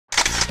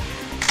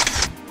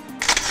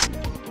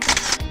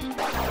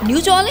New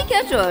Jolly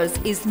Caterers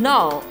is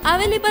now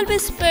available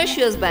with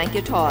spacious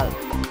banquet hall.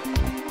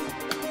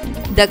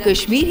 The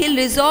Kashmir Hill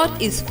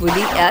Resort is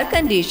fully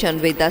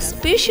air-conditioned with a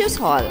spacious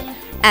hall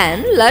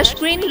and lush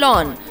green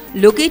lawn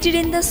located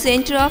in the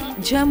center of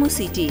Jammu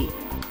city.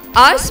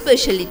 Our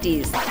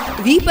specialties: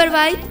 we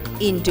provide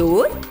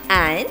indoor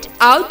and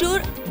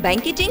outdoor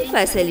banqueting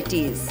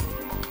facilities.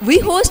 We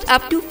host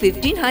up to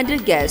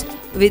 1500 guests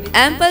with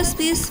ample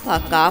space for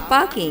car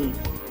parking.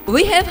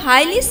 We have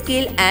highly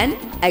skilled and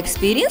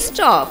experienced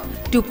staff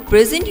to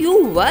present you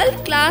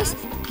world-class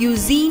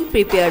cuisine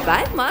prepared by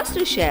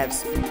master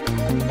chefs.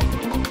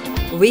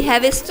 We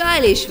have a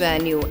stylish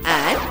venue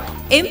and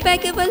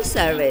impeccable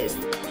service.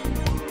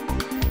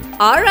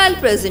 Our royal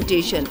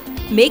presentation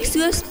makes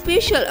your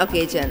special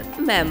occasion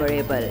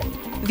memorable.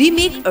 We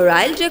make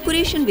royal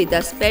decoration with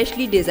the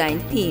specially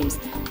designed themes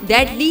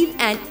that leave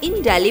an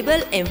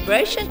indelible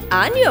impression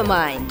on your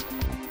mind.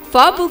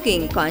 For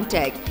booking,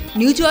 contact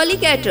New Jolly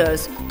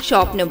Caterers,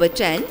 Shop number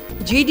 10,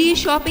 GDA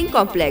Shopping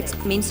Complex,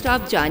 Main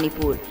Stop,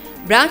 Janipur.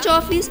 Branch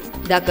Office,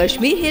 The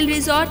Kashmir Hill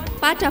Resort,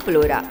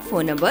 Patapalora.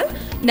 Phone number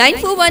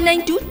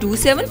 94192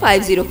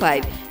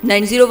 27505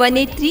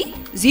 90183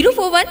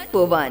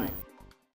 04141.